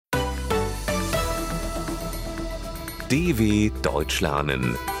DW Deutsch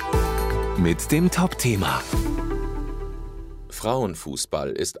lernen mit dem Top-Thema.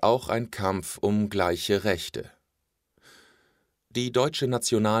 Frauenfußball ist auch ein Kampf um gleiche Rechte. Die deutsche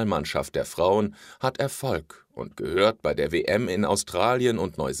Nationalmannschaft der Frauen hat Erfolg und gehört bei der WM in Australien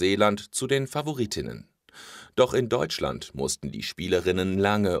und Neuseeland zu den Favoritinnen. Doch in Deutschland mussten die Spielerinnen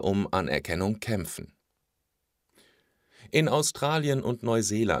lange um Anerkennung kämpfen. In Australien und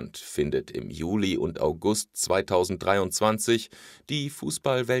Neuseeland findet im Juli und August 2023 die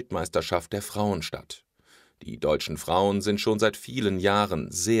Fußball-Weltmeisterschaft der Frauen statt. Die deutschen Frauen sind schon seit vielen Jahren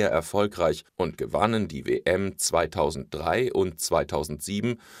sehr erfolgreich und gewannen die WM 2003 und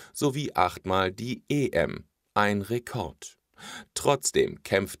 2007 sowie 8-mal die EM, ein Rekord. Trotzdem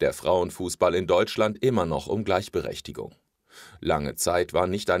kämpft der Frauenfußball in Deutschland immer noch um Gleichberechtigung. Lange Zeit war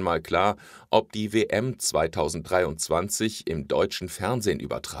nicht einmal klar, ob die WM 2023 im deutschen Fernsehen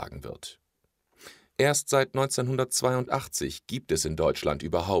übertragen wird. Erst seit 1982 gibt es in Deutschland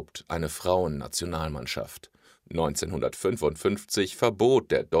überhaupt eine Frauennationalmannschaft. 1955 verbot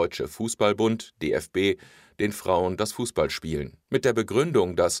der Deutsche Fußballbund (DFB) den Frauen das Fußballspielen, mit der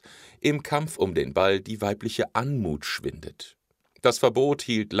Begründung, dass im Kampf um den Ball die weibliche Anmut schwindet. Das Verbot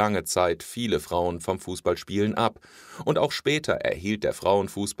hielt lange Zeit viele Frauen vom Fußballspielen ab, und auch später erhielt der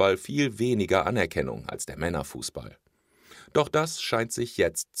Frauenfußball viel weniger Anerkennung als der Männerfußball. Doch das scheint sich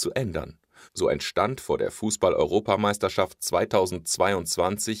jetzt zu ändern. So entstand vor der Fußball-Europameisterschaft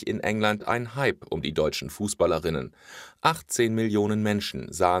 2022 in England ein Hype um die deutschen Fußballerinnen. 18 Millionen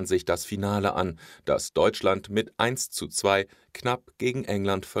Menschen sahen sich das Finale an, das Deutschland mit 1:2 knapp gegen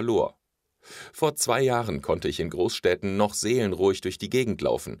England verlor. Vor 2 Jahren konnte ich in Großstädten noch seelenruhig durch die Gegend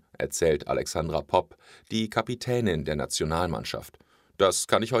laufen, erzählt Alexandra Popp, die Kapitänin der Nationalmannschaft. Das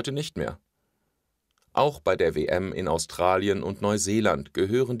kann ich heute nicht mehr. Auch bei der WM in Australien und Neuseeland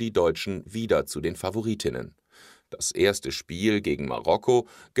gehören die Deutschen wieder zu den Favoritinnen. Das erste Spiel gegen Marokko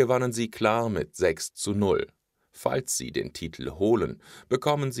gewannen sie klar mit 6:0. Falls sie den Titel holen,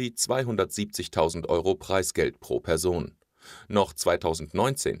 bekommen sie 270.000 € Preisgeld pro Person. Noch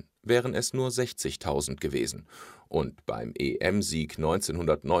 2019 wären es nur 60.000 gewesen. Und beim EM-Sieg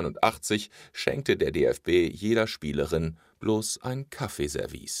 1989 schenkte der DFB jeder Spielerin bloß ein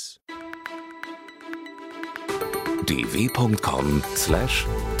Kaffeeservice.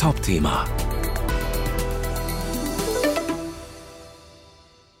 dw.com/Topthema